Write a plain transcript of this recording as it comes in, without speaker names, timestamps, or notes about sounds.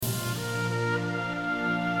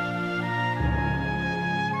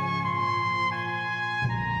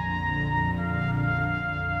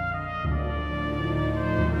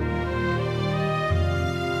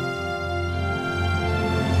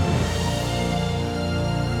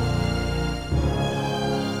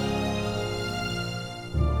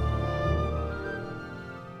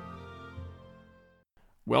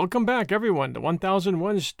Welcome back, everyone, to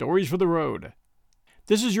 1001 Stories for the Road.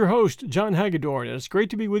 This is your host, John Hagedorn, and it's great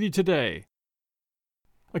to be with you today.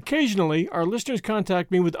 Occasionally, our listeners contact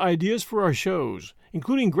me with ideas for our shows,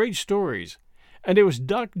 including great stories, and it was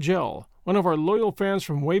Doc Gell, one of our loyal fans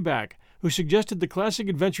from way back, who suggested the classic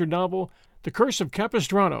adventure novel The Curse of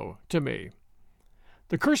Capistrano to me.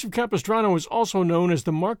 The Curse of Capistrano is also known as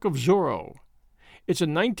The Mark of Zorro. It's a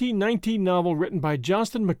 1919 novel written by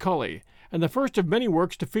Johnston McCulley, and the first of many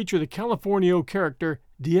works to feature the Californio character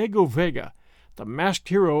Diego Vega, the masked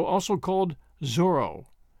hero also called Zorro.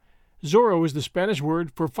 Zorro is the Spanish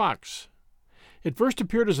word for fox. It first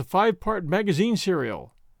appeared as a 5-part magazine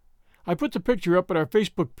serial. I put the picture up at our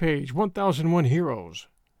Facebook page, 1001 Heroes.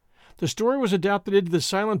 The story was adapted into the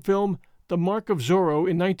silent film The Mark of Zorro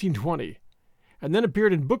in 1920, and then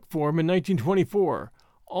appeared in book form in 1924,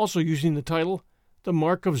 also using the title The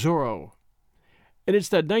Mark of Zorro. And it's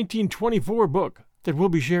that 1924 book that we'll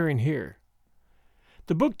be sharing here.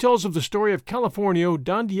 The book tells of the story of Californio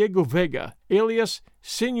Don Diego Vega, alias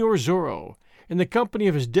Señor Zorro, in the company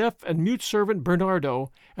of his deaf and mute servant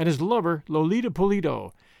Bernardo and his lover Lolita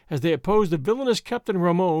Pulido, as they oppose the villainous Captain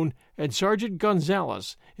Ramon and Sergeant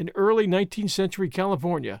Gonzalez in early 19th century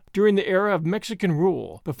California during the era of Mexican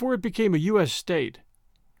rule, before it became a U.S. state.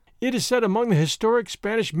 It is set among the historic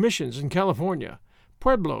Spanish missions in California,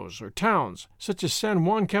 pueblos or towns such as San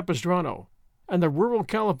Juan Capistrano, and the rural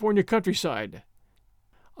California countryside.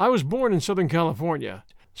 I was born in Southern California,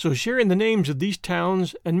 so sharing the names of these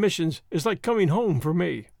towns and missions is like coming home for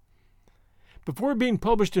me. Before being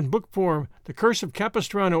published in book form, The Curse of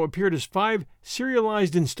Capistrano appeared as 5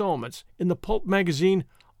 serialized installments in the pulp magazine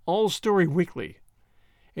All Story Weekly.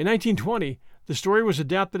 In 1920, the story was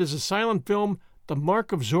adapted as a silent film, The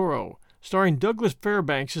Mark of Zorro, starring Douglas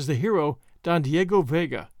Fairbanks as the hero Don Diego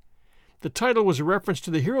Vega. The title was a reference to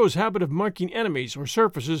the hero's habit of marking enemies or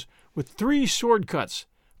surfaces with 3 sword cuts,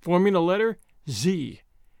 forming a letter Z.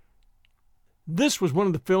 This was one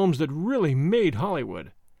of the films that really made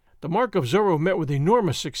Hollywood. The Mark of Zorro met with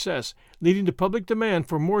enormous success, leading to public demand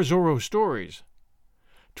for more Zorro stories.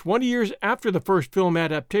 20 years after the first film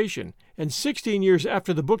adaptation, and 16 years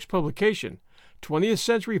after the book's publication, 20th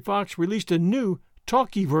Century Fox released a new,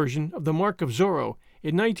 talkie version of The Mark of Zorro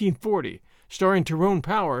in 1940, starring Tyrone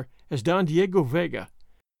Power as Don Diego Vega.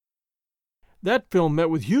 That film met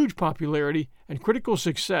with huge popularity and critical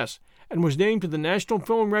success and was named to the National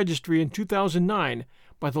Film Registry in 2009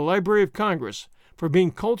 by the Library of Congress for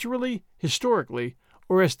being culturally, historically,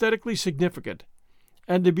 or aesthetically significant,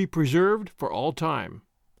 and to be preserved for all time.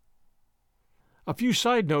 A few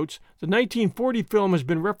side notes: the 1940 film has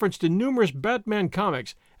been referenced in numerous Batman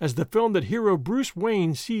comics as the film that hero Bruce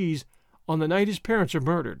Wayne sees on the night his parents are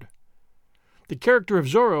murdered. The character of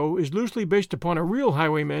Zorro is loosely based upon a real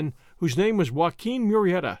highwayman whose name was Joaquin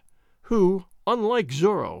Murrieta, who, unlike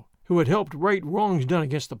Zorro, who had helped right wrongs done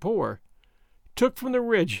against the poor, took from the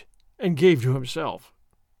rich and gave to himself.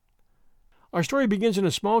 Our story begins in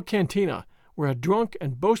a small cantina where a drunk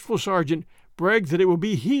and boastful sergeant brags that it will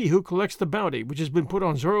be he who collects the bounty which has been put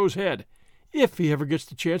on Zorro's head, if he ever gets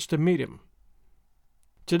the chance to meet him.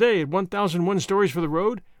 Today at 1001 Stories for the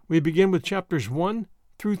Road, we begin with chapters 1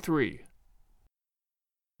 through 3.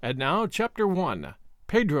 And now, Chapter 1,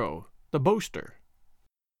 Pedro, the Boaster.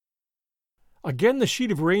 Again the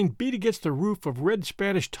sheet of rain beat against the roof of red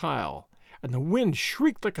Spanish tile, and the wind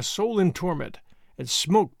shrieked like a soul in torment, and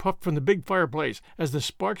smoke puffed from the big fireplace as the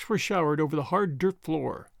sparks were showered over the hard dirt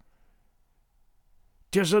floor.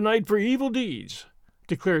 "'Tis a night for evil deeds,"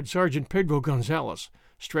 declared Sergeant Pedro Gonzalez,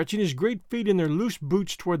 stretching his great feet in their loose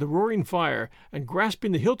boots toward the roaring fire and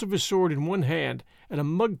grasping the hilt of his sword in one hand and a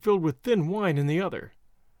mug filled with thin wine in the other.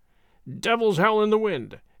 "Devils howl in the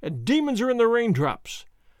wind, and demons are in the raindrops.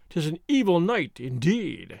 'Tis an evil night,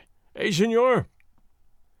 indeed. Eh, senor?"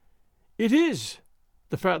 "It is,"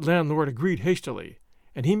 the fat landlord agreed hastily,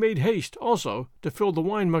 and he made haste, also, to fill the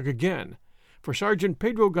wine mug again, for Sergeant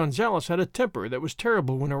Pedro Gonzalez had a temper that was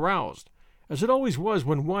terrible when aroused, as it always was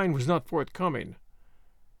when wine was not forthcoming.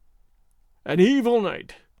 "An evil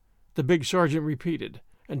night," the big sergeant repeated,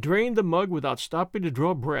 and drained the mug without stopping to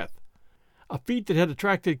draw breath, a feat that had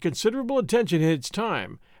attracted considerable attention in its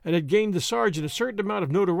time, and had gained the sergeant a certain amount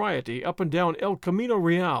of notoriety up and down El Camino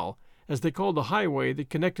Real, as they called the highway that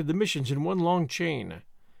connected the missions in one long chain.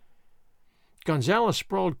 Gonzalez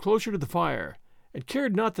sprawled closer to the fire, and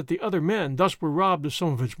cared not that the other men thus were robbed of some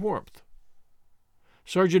of its warmth.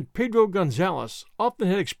 Sergeant Pedro Gonzalez often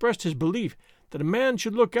had expressed his belief that a man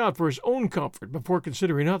should look out for his own comfort before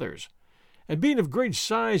considering others, and being of great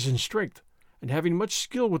size and strength, and having much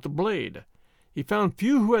skill with the blade, he found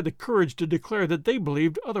few who had the courage to declare that they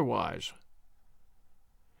believed otherwise.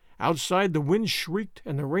 Outside, the wind shrieked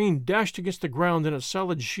and the rain dashed against the ground in a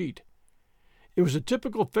solid sheet. It was a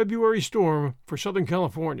typical February storm for Southern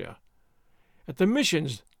California. At the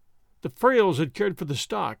missions, the Frailes had cared for the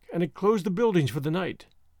stock and had closed the buildings for the night.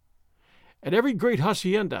 At every great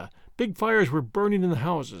hacienda, big fires were burning in the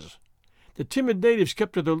houses. The timid natives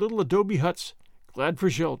kept to their little adobe huts, glad for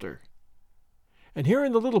shelter. And here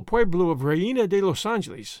in the little pueblo of Reina de los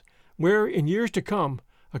Angeles, where, in years to come,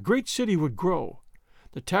 a great city would grow,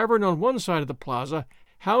 the tavern on one side of the plaza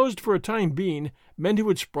housed for a time being men who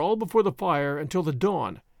would sprawl before the fire until the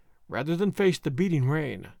dawn, rather than face the beating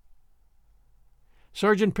rain.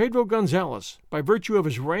 Sergeant Pedro Gonzalez, by virtue of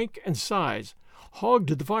his rank and size, hogged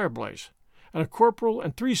the fireplace, and a corporal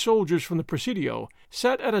and 3 soldiers from the Presidio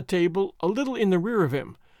sat at a table a little in the rear of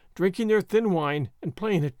him, drinking their thin wine and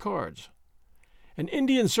playing at cards. An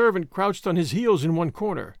Indian servant crouched on his heels in one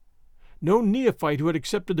corner, no neophyte who had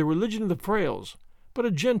accepted the religion of the Frailes, but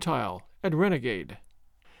a Gentile and renegade.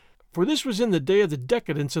 For this was in the day of the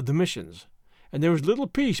decadence of the missions, and there was little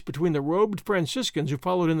peace between the robed Franciscans who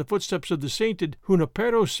followed in the footsteps of the sainted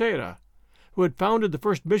Junipero Serra, who had founded the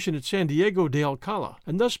first mission at San Diego de Alcala,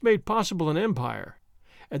 and thus made possible an empire,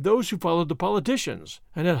 and those who followed the politicians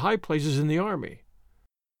and had high places in the army.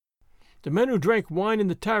 The men who drank wine in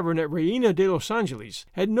the tavern at Reina de los Angeles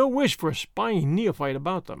had no wish for a spying neophyte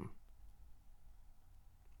about them.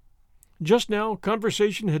 Just now,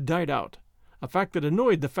 conversation had died out, a fact that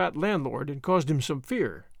annoyed the fat landlord and caused him some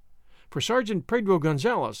fear. For Sergeant Pedro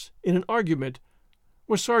Gonzalez, in an argument,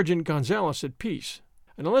 was Sergeant Gonzalez at peace,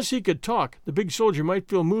 and unless he could talk, the big soldier might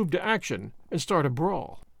feel moved to action and start a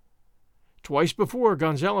brawl. Twice before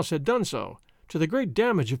Gonzalez had done so, to the great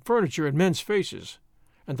damage of furniture and men's faces,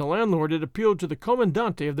 and the landlord had appealed to the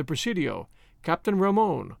comandante of the Presidio, Captain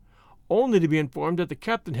Ramon, only to be informed that the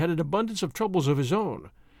captain had an abundance of troubles of his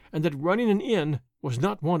own, and that running an inn was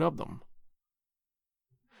not one of them.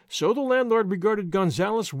 So the landlord regarded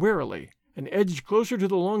Gonzalez warily, and edged closer to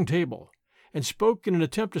the long table, and spoke in an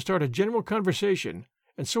attempt to start a general conversation,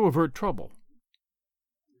 and so avert trouble.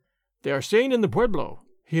 "They are saying in the pueblo,"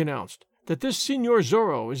 he announced, "that this Señor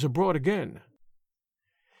Zorro is abroad again."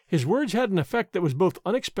 His words had an effect that was both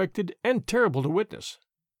unexpected and terrible to witness.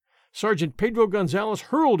 Sergeant Pedro Gonzalez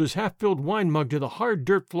hurled his half-filled wine mug to the hard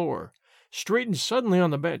dirt floor, straightened suddenly on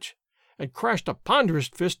the bench, and crashed a ponderous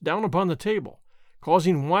fist down upon the table,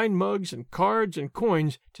 causing wine mugs and cards and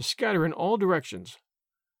coins to scatter in all directions.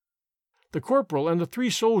 The corporal and the 3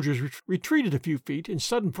 soldiers retreated a few feet in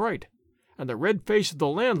sudden fright, and the red face of the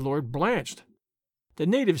landlord blanched. The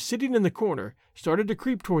natives sitting in the corner started to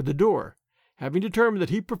creep toward the door, having determined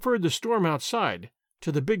that he preferred the storm outside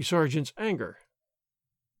to the big sergeant's anger.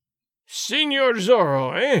 "Señor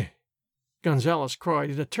Zorro, eh?" Gonzalez cried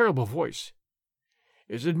in a terrible voice.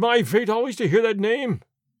 "Is it my fate always to hear that name?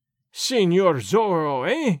 Señor Zorro,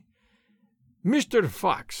 eh? Mr.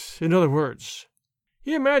 Fox, in other words.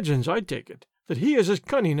 He imagines, I take it, that he is as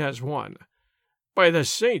cunning as one. By the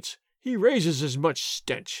saints, he raises as much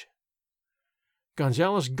stench."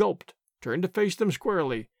 Gonzalez gulped, turned to face them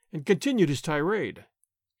squarely, and continued his tirade.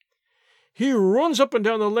 "He runs up and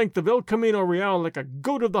down the length of El Camino Real like a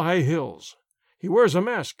goat of the high hills. He wears a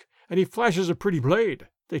mask, and he flashes a pretty blade,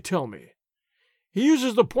 they tell me. He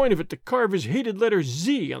uses the point of it to carve his hated letter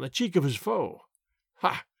Z on the cheek of his foe.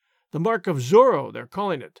 Ha! The mark of Zorro, they're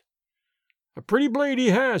calling it. A pretty blade he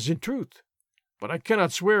has, in truth, but I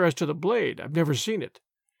cannot swear as to the blade. I've never seen it.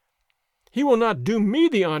 He will not do me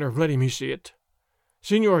the honor of letting me see it.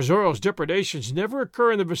 Señor Zorro's depredations never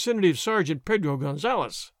occur in the vicinity of Sergeant Pedro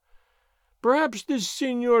Gonzalez. Perhaps this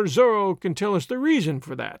Señor Zorro can tell us the reason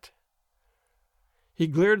for that." He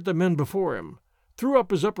glared at the men before him, threw up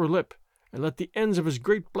his upper lip, and let the ends of his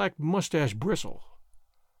great black mustache bristle.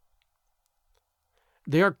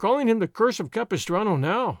 "They are calling him the Curse of Capistrano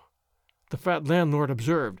now," the fat landlord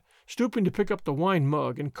observed, stooping to pick up the wine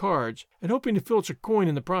mug and cards and hoping to filch a coin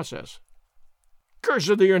in the process. "Curse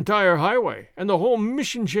of the entire highway and the whole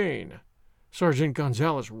mission chain," Sergeant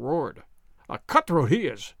Gonzalez roared. "A cutthroat he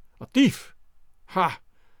is, a thief. Ha!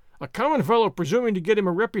 A common fellow presuming to get him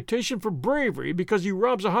a reputation for bravery because he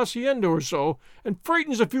robs a hacienda or so and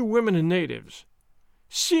frightens a few women and natives.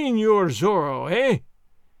 Señor Zorro, eh?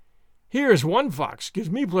 Here's one fox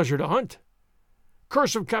gives me pleasure to hunt.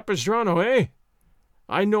 Curse of Capistrano, eh?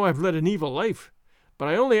 I know I've led an evil life, but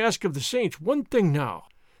I only ask of the saints one thing now,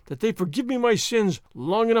 that they forgive me my sins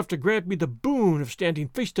long enough to grant me the boon of standing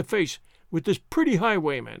face to face with this pretty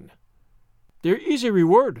highwayman." "There is a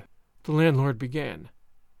reward," the landlord began.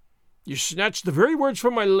 "You snatched the very words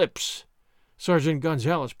from my lips," Sergeant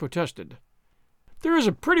Gonzalez protested. "There is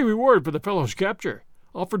a pretty reward for the fellow's capture,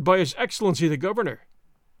 offered by His Excellency the Governor.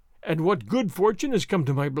 And what good fortune has come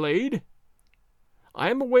to my blade? I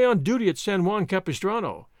am away on duty at San Juan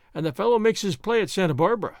Capistrano, and the fellow makes his play at Santa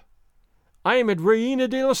Barbara. I am at Reina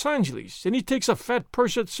de los Angeles, and he takes a fat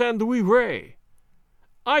purse at San Luis Rey.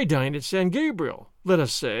 I dine at San Gabriel, let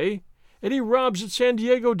us say, and he robs at San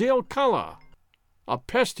Diego de Alcala. A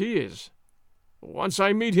pest he is. Once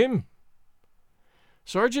I meet him.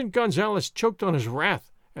 Sergeant Gonzalez choked on his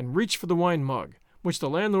wrath and reached for the wine mug, which the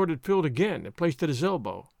landlord had filled again and placed at his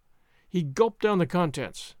elbow. He gulped down the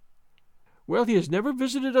contents. Well, he has never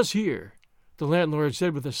visited us here, the landlord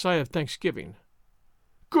said with a sigh of thanksgiving.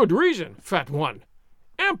 Good reason, fat one.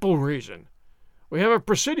 Ample reason. We have a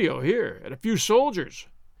presidio here, and a few soldiers.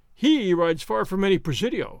 He rides far from any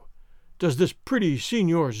presidio, does this pretty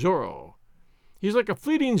Senor Zorro. He's like a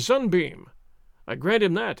fleeting sunbeam. I grant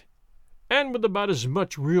him that, and with about as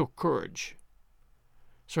much real courage.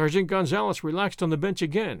 Sergeant Gonzalez relaxed on the bench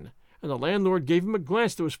again, and the landlord gave him a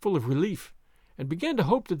glance that was full of relief, and began to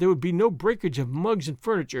hope that there would be no breakage of mugs and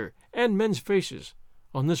furniture and men's faces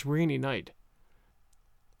on this rainy night.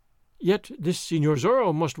 Yet this Senor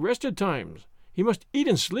Zorro must rest at times. He must eat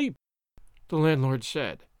and sleep, the landlord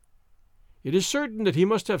said. It is certain that he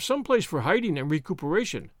must have some place for hiding and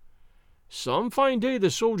recuperation. Some fine day the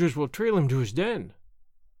soldiers will trail him to his den.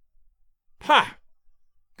 Ha!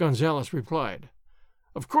 Gonzalez replied.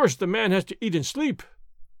 Of course the man has to eat and sleep.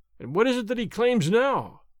 And what is it that he claims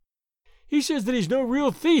now? He says that he's no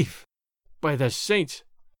real thief. By the saints!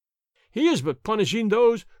 He is but punishing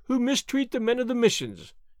those who mistreat the men of the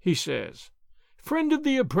missions, he says. Friend of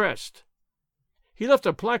the oppressed. He left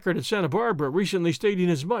a placard at Santa Barbara recently stating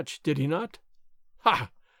as much, did he not?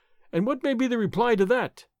 Ha! And what may be the reply to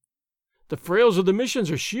that? The frails of the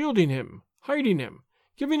missions are shielding him, hiding him,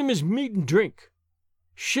 giving him his meat and drink.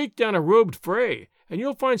 Shake down a robed fray, and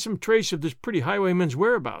you'll find some trace of this pretty highwayman's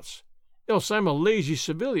whereabouts, else I'm a lazy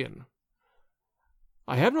civilian.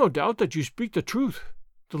 I have no doubt that you speak the truth,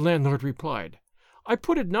 the landlord replied. I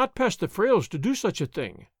put it not past the frails to do such a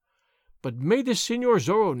thing. But may this Senor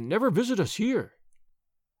Zorro never visit us here.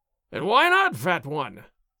 And why not, fat one?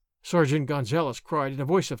 Sergeant Gonzalez cried in a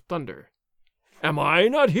voice of thunder. Am I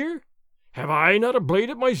not here? Have I not a blade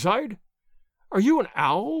at my side? Are you an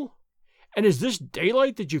owl? And is this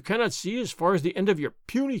daylight that you cannot see as far as the end of your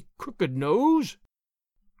puny, crooked nose?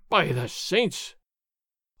 By the saints!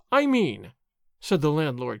 I mean, said the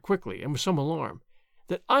landlord quickly and with some alarm,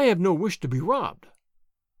 that I have no wish to be robbed.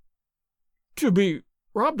 To be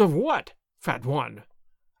robbed of what, fat one?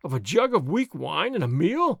 Of a jug of weak wine and a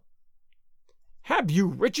meal? Have you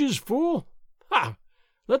riches, fool? Ha!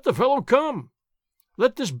 Let the fellow come.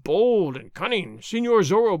 Let this bold and cunning Senor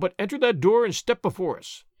Zorro but enter that door and step before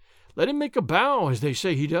us. Let him make a bow, as they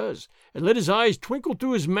say he does, and let his eyes twinkle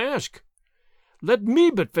through his mask. Let me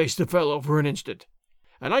but face the fellow for an instant,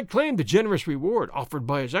 and I claim the generous reward offered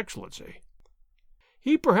by his excellency.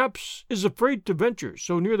 He perhaps is afraid to venture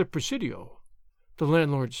so near the presidio, the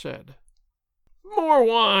landlord said. More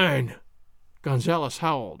wine! Gonzalez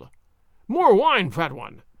howled. More wine, fat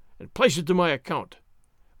one, and place it to my account.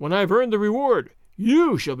 When I've earned the reward,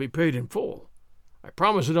 you shall be paid in full. I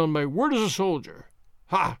promise it on my word as a soldier.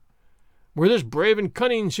 Ha! Were this brave and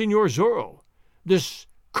cunning Senor Zorro, this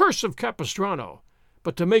curse of Capistrano,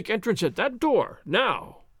 but to make entrance at that door,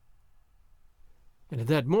 now. And at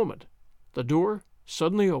that moment, the door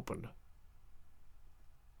suddenly opened.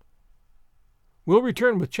 We'll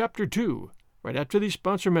return with Chapter 2 right after these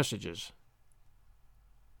sponsor messages.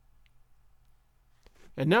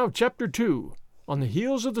 And now Chapter 2, On the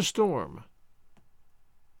Heels of the Storm.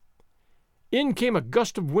 In came a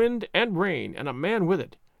gust of wind and rain, and a man with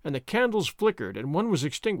it, and the candles flickered, and one was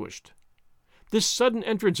extinguished. This sudden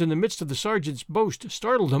entrance in the midst of the sergeant's boast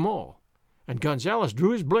startled them all, and Gonzalez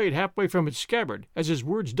drew his blade halfway from its scabbard as his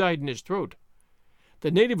words died in his throat.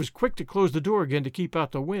 The native was quick to close the door again to keep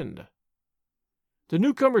out the wind. The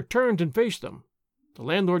newcomer turned and faced them. The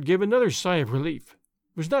landlord gave another sigh of relief.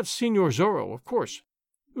 It was not Senor Zorro, of course.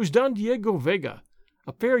 It was Don Diego Vega,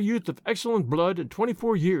 a fair youth of excellent blood and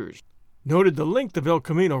 24 years, noted the length of El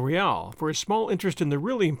Camino Real for his small interest in the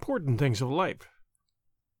really important things of life.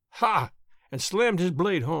 Ha! And slammed his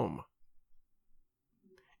blade home.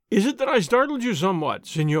 Is it that I startled you somewhat,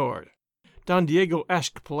 senor? Don Diego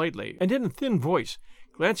asked politely, and in a thin voice,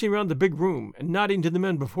 glancing round the big room and nodding to the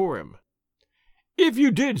men before him. If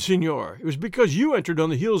you did, senor, it was because you entered on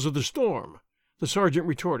the heels of the storm, the sergeant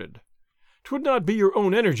retorted. 'Twould not be your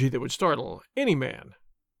own energy that would startle any man.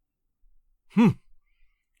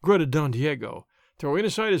 Grunted Don Diego, throwing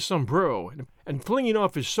aside his sombrero and flinging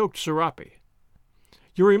off his soaked serape.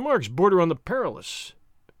 Your remarks border on the perilous,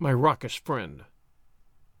 my raucous friend.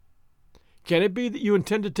 Can it be that you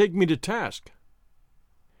intend to take me to task?"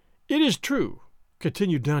 "It is true,"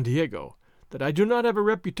 continued Don Diego, "that I do not have a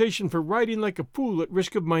reputation for riding like a fool at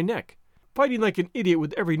risk of my neck, fighting like an idiot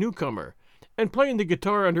with every newcomer, and playing the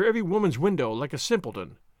guitar under every woman's window like a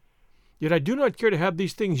simpleton. Yet I do not care to have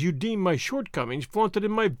these things you deem my shortcomings flaunted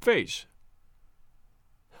in my face."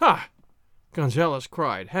 "Ha!" Gonzales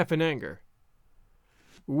cried, half in anger.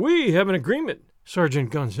 "We have an agreement, Sergeant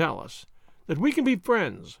Gonzales, that we can be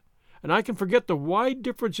friends, and I can forget the wide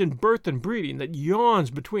difference in birth and breeding that yawns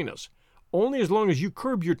between us, only as long as you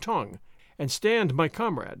curb your tongue and stand my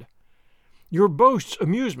comrade. Your boasts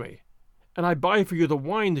amuse me, and I buy for you the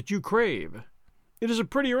wine that you crave. It is a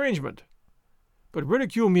pretty arrangement. But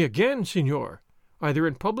ridicule me again, senor, either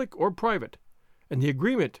in public or private, and the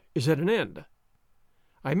agreement is at an end.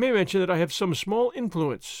 I may mention that I have some small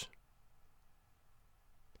influence."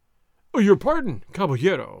 "Your pardon,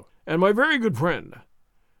 caballero, and my very good friend,"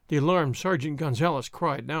 the alarmed Sergeant Gonzales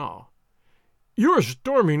cried now. "You are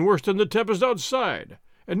storming worse than the tempest outside,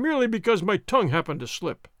 and merely because my tongue happened to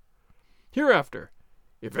slip. Hereafter,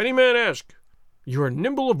 if any man ask, you are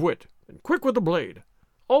nimble of wit and quick with the blade,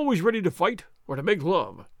 always ready to fight or to make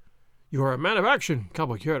love. You are a man of action,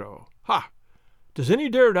 caballero. Ha! Does any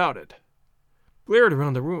dare doubt it?" Glared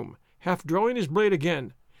around the room, half drawing his blade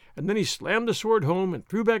again, and then he slammed the sword home and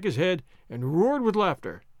threw back his head and roared with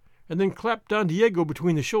laughter, and then clapped Don Diego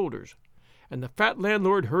between the shoulders, and the fat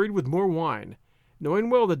landlord hurried with more wine, knowing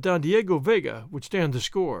well that Don Diego Vega would stand the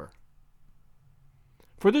score.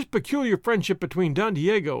 For this peculiar friendship between Don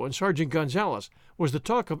Diego and Sergeant Gonzales was the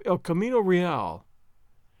talk of El Camino Real.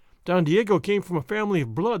 Don Diego came from a family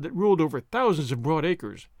of blood that ruled over thousands of broad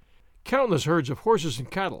acres, countless herds of horses and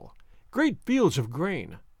cattle, great fields of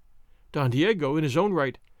grain. Don Diego, in his own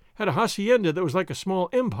right, had a hacienda that was like a small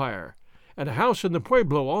empire, and a house in the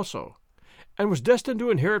pueblo also, and was destined to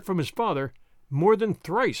inherit from his father more than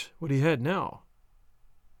thrice what he had now.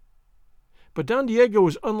 But Don Diego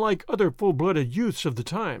was unlike other full-blooded youths of the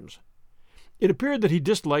times. It appeared that he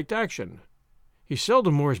disliked action. He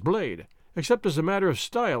seldom wore his blade, except as a matter of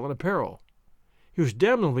style and apparel. He was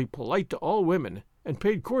damnably polite to all women, and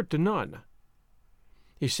paid court to none.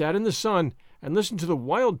 He sat in the sun and listened to the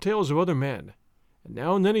wild tales of other men, and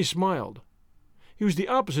now and then he smiled. He was the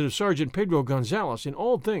opposite of Sergeant Pedro Gonzales in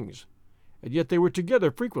all things, and yet they were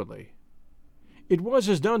together frequently. It was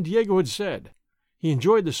as Don Diego had said. He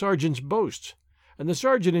enjoyed the sergeant's boasts, and the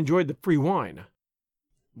sergeant enjoyed the free wine.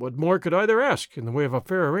 What more could either ask in the way of a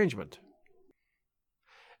fair arrangement?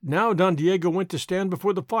 Now Don Diego went to stand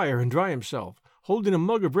before the fire and dry himself, holding a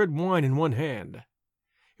mug of red wine in one hand.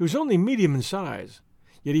 He was only medium in size,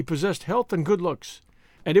 yet he possessed health and good looks,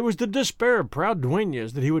 and it was the despair of proud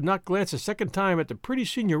dueñas that he would not glance a second time at the pretty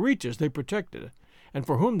señoritas they protected, and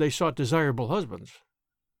for whom they sought desirable husbands.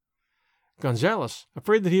 Gonzales,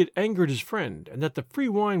 afraid that he had angered his friend, and that the free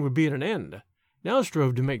wine would be at an end, now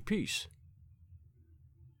strove to make peace.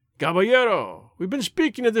 "Caballero, we've been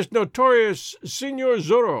speaking of this notorious Señor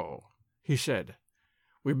Zorro," he said.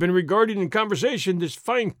 "We've been regarding in conversation this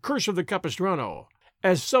fine curse of the Capistrano,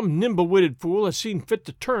 as some nimble-witted fool has seen fit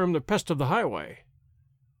to term the pest of the highway."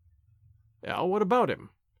 "What about him?"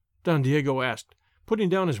 Don Diego asked, putting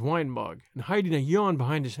down his wine mug and hiding a yawn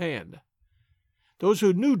behind his hand. Those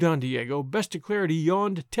who knew Don Diego best declared he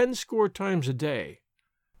yawned 10 score times a day.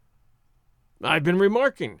 "I've been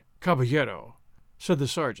remarking, caballero," said the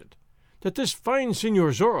sergeant, "that this fine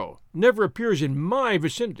Señor Zorro never appears in my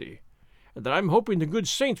vicinity, and that I'm hoping the good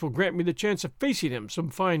saints will grant me the chance of facing him some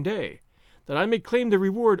fine day, that I may claim the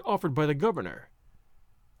reward offered by the governor.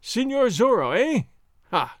 Señor Zorro, eh?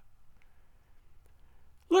 Ha!"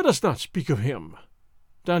 "Let us not speak of him,"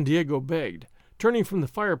 Don Diego begged, turning from the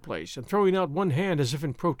fireplace and throwing out one hand as if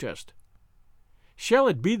in protest. "Shall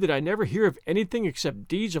it be that I never hear of anything except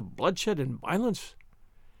deeds of bloodshed and violence?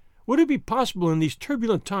 Would it be possible in these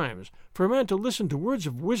turbulent times for a man to listen to words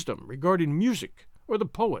of wisdom regarding music or the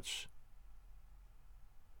poets?"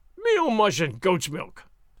 "Meal mush and goat's milk!"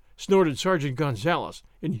 snorted Sergeant Gonzales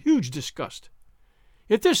in huge disgust.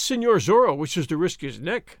 "If this Señor Zorro wishes to risk his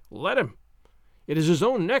neck, let him. It is his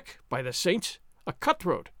own neck, by the saints, a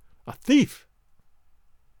cutthroat, a thief."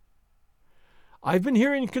 "I've been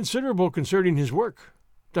hearing considerable concerning his work,"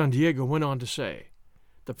 Don Diego went on to say.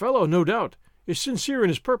 "The fellow, no doubt, is sincere in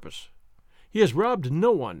his purpose. He has robbed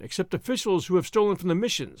no one except officials who have stolen from the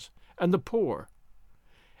missions and the poor,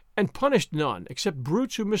 and punished none except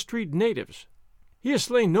brutes who mistreat natives. He has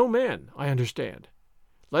slain no man, I understand.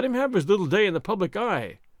 Let him have his little day in the public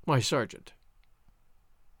eye, my sergeant."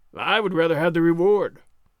 "I would rather have the reward."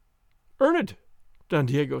 "Earn it," Don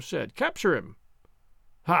Diego said. "Capture him."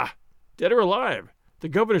 "Ha! Dead or alive, The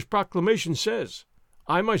governor's proclamation says.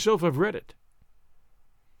 I myself have read it."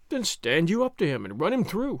 "Then stand you up to him and run him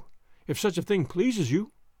through, if such a thing pleases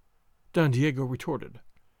you," Don Diego retorted,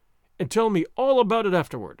 "and tell me all about it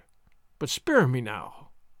afterward. But spare me now."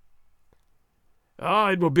 "Ah,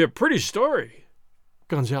 it will be a pretty story,"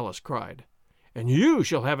 Gonzales cried, "and you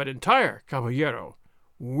shall have it entire, caballero,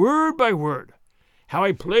 word by word. How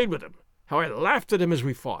I played with him, how I laughed at him as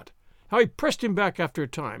we fought, how I pressed him back after a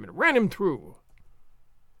time and ran him through."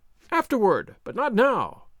 "Afterward, but not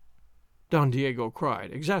now," Don Diego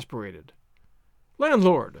cried, exasperated.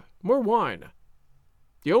 "Landlord, more wine.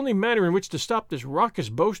 The only manner in which to stop this raucous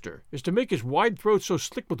boaster is to make his wide throat so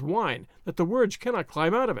slick with wine that the words cannot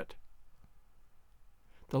climb out of it."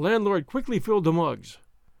 The landlord quickly filled the mugs.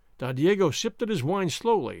 Don Diego sipped at his wine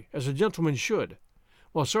slowly, as a gentleman should,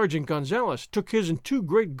 while Sergeant Gonzales took his in 2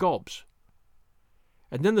 great gulps.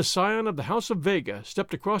 And then the scion of the House of Vega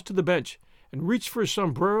stepped across to the bench and reached for his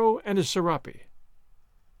sombrero and his serape.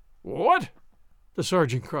 "What?" the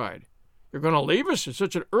sergeant cried. "You're going to leave us at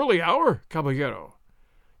such an early hour, caballero?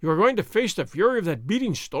 You are going to face the fury of that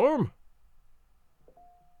beating storm?"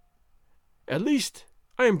 "At least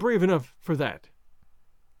I am brave enough for that,"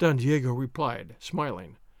 Don Diego replied,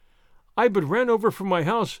 smiling. "I but ran over from my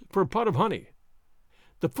house for a pot of honey.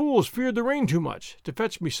 The fools feared the rain too much to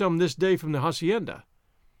fetch me some this day from the hacienda.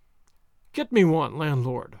 Get me one,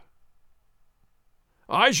 landlord."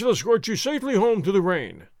 "I shall escort you safely home through the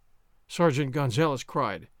rain," Sergeant Gonzales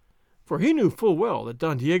cried, for he knew full well that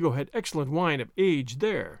Don Diego had excellent wine of age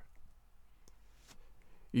there.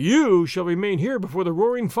 "You shall remain here before the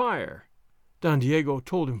roaring fire," Don Diego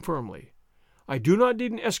told him firmly. "I do not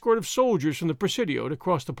need an escort of soldiers from the Presidio to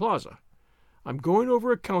cross the plaza. I'm going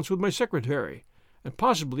over accounts with my secretary, and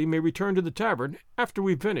possibly may return to the tavern after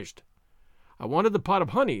we've finished. I wanted the pot of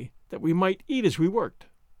honey that we might eat as we worked."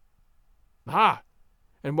 "Ah,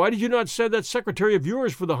 and why did you not send that secretary of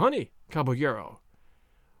yours for the honey, caballero?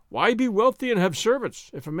 Why be wealthy and have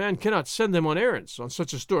servants if a man cannot send them on errands on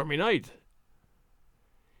such a stormy night?"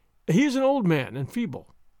 "He is an old man and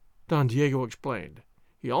feeble," Don Diego explained.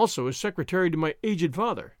 "He also is secretary to my aged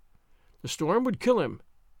father. The storm would kill him.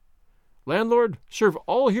 Landlord, serve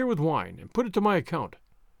all here with wine, and put it to my account.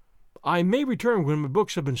 I may return when my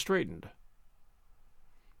books have been straightened."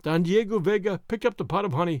 Don Diego Vega picked up the pot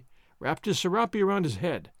of honey, wrapped his serape around his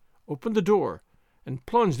head, opened the door, and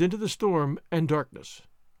plunged into the storm and darkness.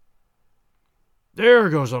 "There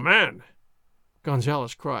goes a man!"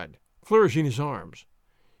 Gonzales cried, flourishing his arms.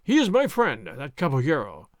 "He is my friend, that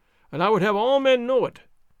caballero, and I would have all men know it.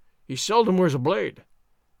 He seldom wears a blade,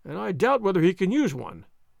 and I doubt whether he can use one.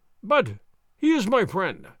 But he is my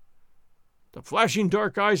friend. The flashing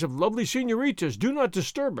dark eyes of lovely senoritas do not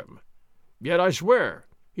disturb him. Yet I swear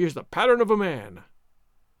he is the pattern of a man.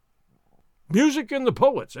 Music and the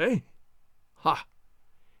poets, eh? Ha!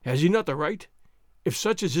 Has he not the right, if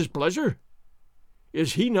such is his pleasure?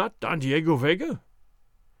 Is he not Don Diego Vega?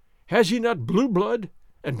 Has he not blue blood,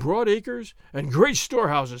 and broad acres, and great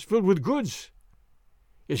storehouses filled with goods?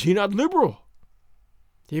 Is he not liberal?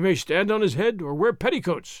 He may stand on his head or wear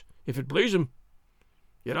petticoats, if it please him.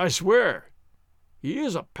 Yet I swear he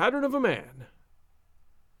is a pattern of a man."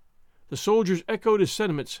 The soldiers echoed his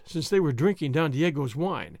sentiments since they were drinking Don Diego's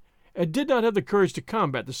wine, and did not have the courage to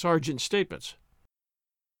combat the sergeant's statements.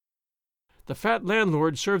 The fat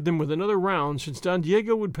landlord served them with another round since Don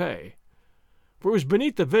Diego would pay, for it was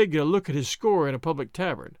beneath the Vega to look at his score in a public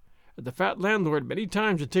tavern, and the fat landlord many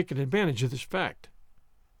times had taken advantage of this fact.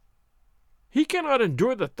 "He cannot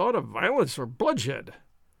endure the thought of violence or bloodshed,"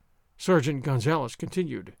 Sergeant Gonzales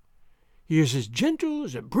continued. "He is as gentle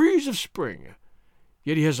as a breeze of spring,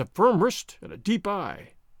 yet he has a firm wrist and a deep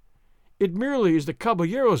eye. It merely is the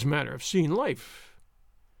caballero's manner of seeing life.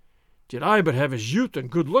 Did I but have his youth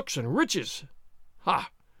and good looks and riches!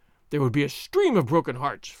 Ha! There would be a stream of broken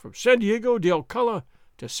hearts from San Diego de Alcala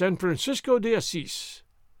to San Francisco de Assis."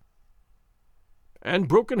 "And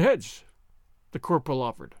broken heads," the corporal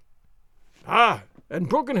offered. "Ah, and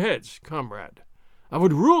broken heads, comrade. I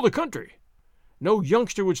would rule the country. No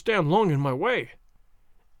youngster would stand long in my way.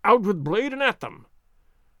 Out with blade and at them.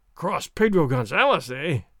 Cross Pedro Gonzales,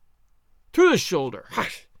 eh? To the shoulder. Ha!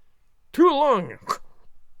 To the lung."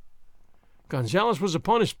 Gonzales was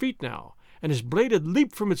upon his feet now, and his blade had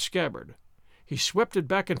leaped from its scabbard. He swept it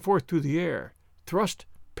back and forth through the air, thrust,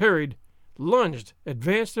 parried, lunged,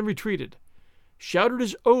 advanced and retreated, shouted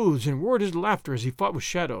his oaths and roared his laughter as he fought with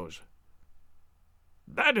shadows.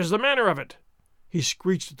 "That is the manner of it," he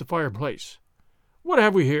screeched at the fireplace. "What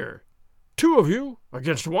have we here? 2 of you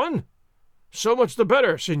against 1? So much the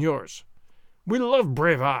better, signors. We love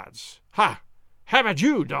brave odds. Ha! Have at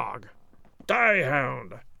you, dog!" Die,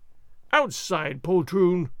 hound! Outside,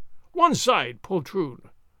 poltroon! One side, poltroon!"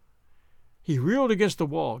 He reeled against the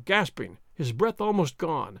wall, gasping, his breath almost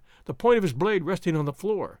gone, the point of his blade resting on the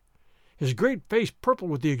floor, his great face purple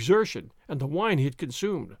with the exertion and the wine he had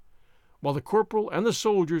consumed, while the corporal and the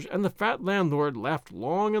soldiers and the fat landlord laughed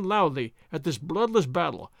long and loudly at this bloodless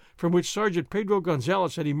battle from which Sergeant Pedro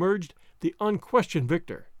Gonzalez had emerged the unquestioned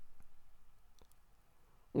victor.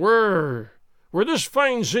 "Were this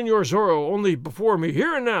fine Senor Zorro only before me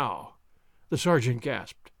here and now," the sergeant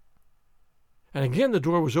gasped. And again the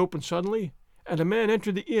door was opened suddenly, and a man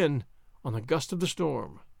entered the inn on the gust of the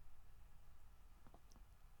storm.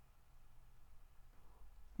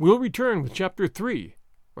 We'll return with Chapter 3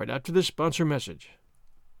 right after this sponsor message.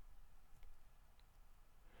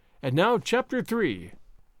 And now Chapter 3,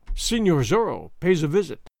 Senor Zorro Pays a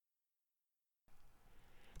Visit.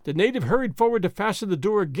 The native hurried forward to fasten the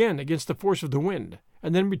door again against the force of the wind,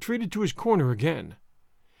 and then retreated to his corner again.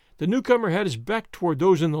 The newcomer had his back toward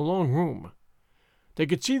those in the long room. They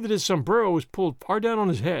could see that his sombrero was pulled far down on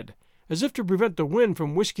his head, as if to prevent the wind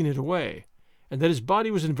from whisking it away, and that his body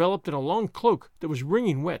was enveloped in a long cloak that was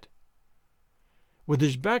wringing wet. With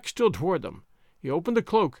his back still toward them, he opened the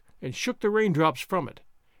cloak and shook the raindrops from it,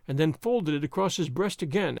 and then folded it across his breast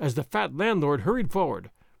again as the fat landlord hurried forward,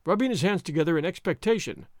 rubbing his hands together in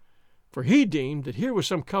expectation, for he deemed that here was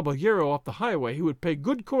some caballero off the highway who would pay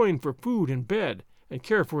good coin for food and bed and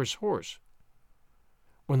care for his horse.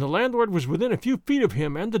 When the landlord was within a few feet of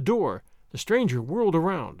him and the door, the stranger whirled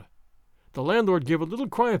around. The landlord gave a little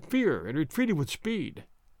cry of fear and retreated with speed.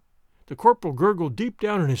 The corporal gurgled deep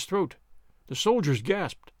down in his throat. The soldiers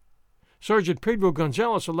gasped. Sergeant Pedro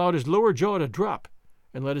Gonzalez allowed his lower jaw to drop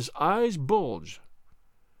and let his eyes bulge.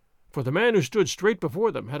 For the man who stood straight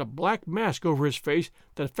before them had a black mask over his face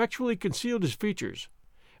that effectually concealed his features,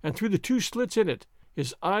 and through the two slits in it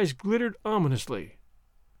his eyes glittered ominously.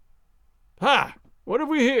 "Ha! What have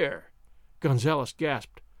we here?" Gonzalez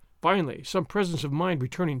gasped, finally some presence of mind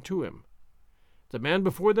returning to him. The man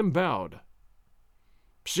before them bowed.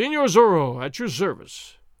 "Senor Zorro, at your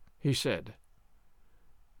service," he said.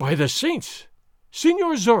 "By the saints!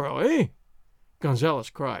 Senor Zorro, eh?" Gonzalez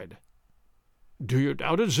cried. "Do you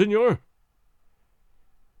doubt it, senor?"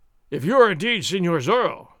 "If you are indeed Senor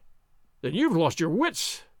Zorro, then you've lost your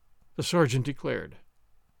wits," the sergeant declared.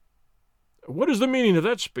 "What is the meaning of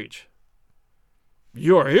that speech?"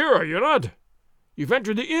 "You are here, are you not? You've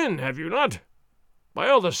entered the inn, have you not? By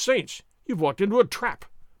all the saints, you've walked into a trap,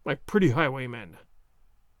 my pretty highwaymen."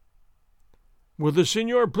 "Will the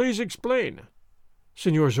senor please explain?"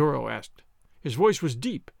 Senor Zorro asked. His voice was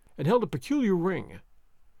deep and held a peculiar ring.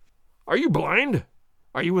 "Are you blind?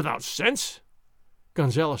 Are you without sense?"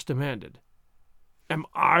 Gonzalez demanded. "Am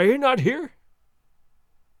I not here?"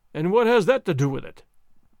 "And what has that to do with it?"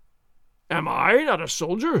 "Am I not a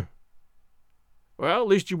soldier?" "Well, at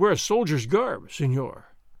least you wear a soldier's garb,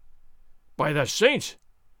 senor." "By the saints!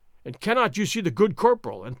 And cannot you see the good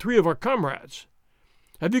corporal and 3 of our comrades?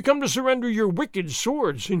 Have you come to surrender your wicked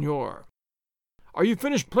sword, senor? Are you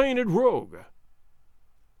finished playing at rogue?"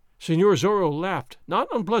 Senor Zorro laughed, not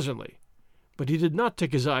unpleasantly, but he did not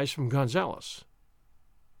take his eyes from Gonzalez.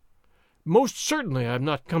 "Most certainly I have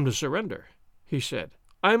not come to surrender," he said.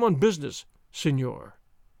 "I am on business, senor."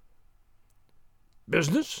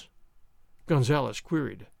 "Business?" Gonzalez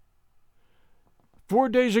queried. 4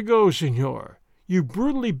 days ago, senor, you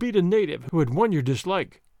brutally beat a native who had won your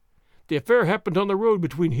dislike. The affair happened on the road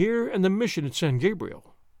between here and the mission at San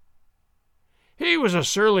Gabriel." "He was a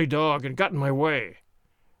surly dog and got in my way.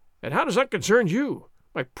 And how does that concern you,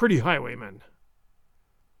 my pretty highwayman?"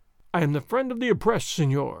 "I am the friend of the oppressed,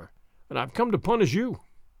 senor, and I've come to punish you."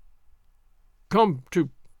 "Come to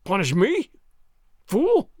punish me?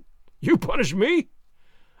 Fool! You punish me?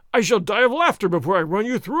 I shall die of laughter before I run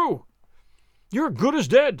you through. You're good as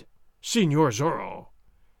dead, Senor Zorro.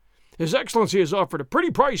 His Excellency has offered a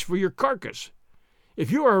pretty price for your carcass.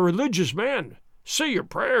 If you are a religious man, say your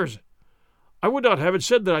prayers. I would not have it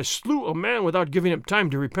said that I slew a man without giving him time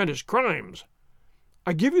to repent his crimes.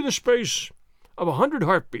 I give you the space of 100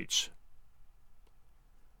 heartbeats."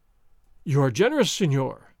 "You are generous,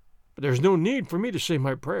 senor, but there is no need for me to say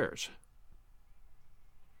my prayers."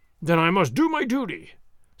 "Then I must do my duty,"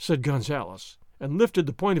 said Gonzalez, and lifted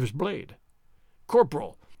the point of his blade.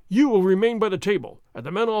 "Corporal, you will remain by the table, and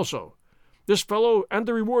the men also. This fellow and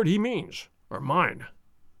the reward he means are mine."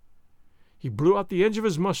 He blew out the edge of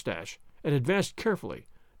his mustache and advanced carefully,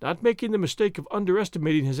 not making the mistake of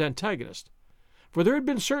underestimating his antagonist, for there had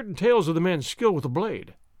been certain tales of the man's skill with a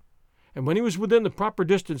blade, and when he was within the proper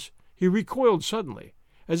distance he recoiled suddenly,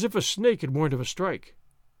 as if a snake had warned of a strike.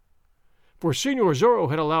 For Señor Zorro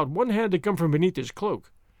had allowed one hand to come from beneath his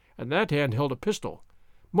cloak, and that hand held a pistol,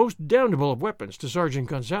 most damnable of weapons to Sergeant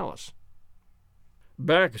Gonzales.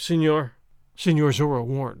 "Back, Señor," Señor Zorro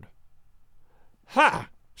warned. "Ha!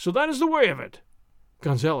 So that is the way of it!"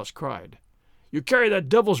 Gonzales cried. "You carry that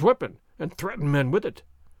devil's weapon, and threaten men with it.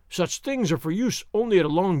 Such things are for use only at a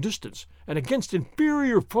long distance, and against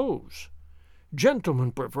inferior foes.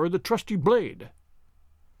 Gentlemen prefer the trusty blade."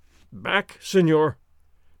 "Back, Señor.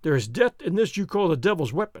 There is death in this you call the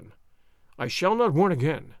devil's weapon. I shall not warn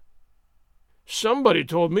again." "Somebody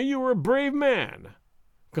told me you were a brave man,"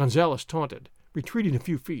 Gonzales taunted, retreating a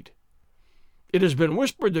few feet. "It has been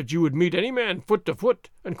whispered that you would meet any man foot to foot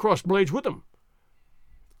and cross blades with him.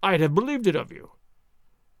 I'd have believed it of you.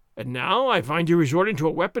 And now I find you resorting to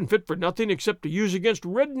a weapon fit for nothing except to use against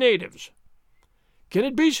red natives. Can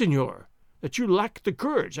it be, Señor, that you lack the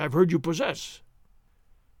courage I've heard you possess?"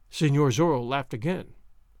 Señor Zorro laughed again.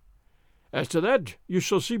 "As to that you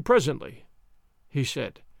shall see presently," he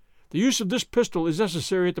said. "The use of this pistol is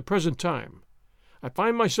necessary at the present time. I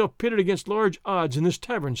find myself pitted against large odds in this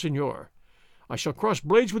tavern, Señor. I shall cross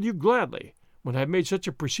blades with you gladly when I have made such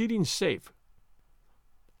a proceeding safe."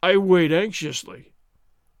 "I wait anxiously,"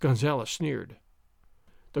 Gonzales sneered.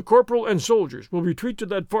 "The corporal and soldiers will retreat to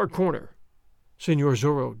that far corner," Señor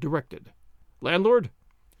Zorro directed. "Landlord,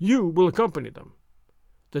 you will accompany them.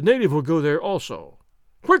 The native will go there also.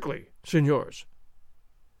 Quickly, señors."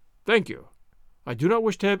 "Thank you. I do not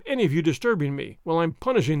wish to have any of you disturbing me while I'm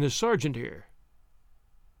punishing this sergeant here."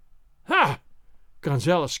 "Ha!"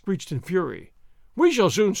 Gonzales screeched in fury. "We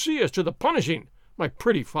shall soon see as to the punishing, my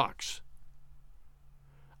pretty fox."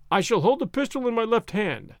 "I shall hold the pistol in my left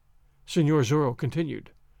hand," Señor Zorro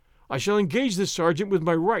continued. "I shall engage this sergeant with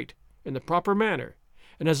my right in the proper manner,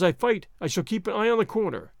 and as I fight I shall keep an eye on the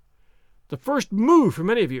corner. The first move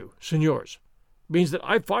from any of you, señors, means that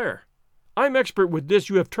I fire. I'm expert with this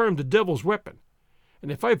you have termed the devil's weapon,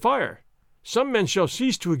 and if I fire, some men shall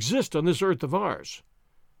cease to exist on this earth of ours.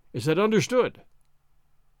 Is that understood?"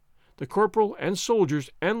 The corporal and soldiers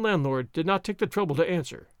and landlord did not take the trouble to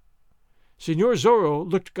answer. Señor Zorro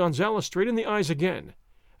looked Gonzales straight in the eyes again,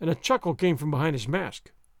 and a chuckle came from behind his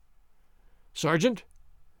mask. "Sergeant,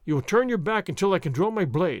 you will turn your back until I can draw my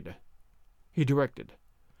blade," he directed.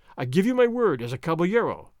 "I give you my word as a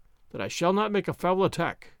caballero that I shall not make a foul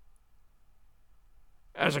attack."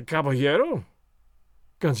 "As a caballero?"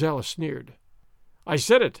 Gonzales sneered. "I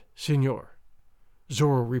said it, señor,"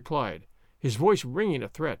 Zorro replied, his voice ringing a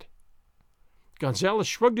threat. Gonzales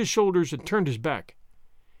shrugged his shoulders and turned his back.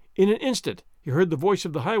 In an instant he heard the voice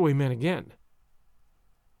of the highwayman again.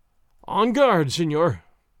 "On guard, señor."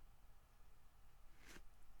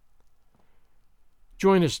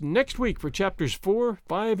 Join us next week for chapters 4,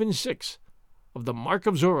 5, and 6 of The Mark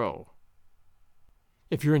of Zorro.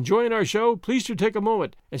 If you're enjoying our show, please do take a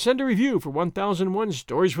moment and send a review for 1001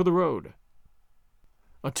 Stories for the Road.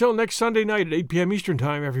 Until next Sunday night at 8 p.m. Eastern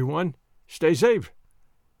Time, everyone, stay safe,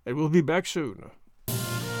 and we'll be back soon.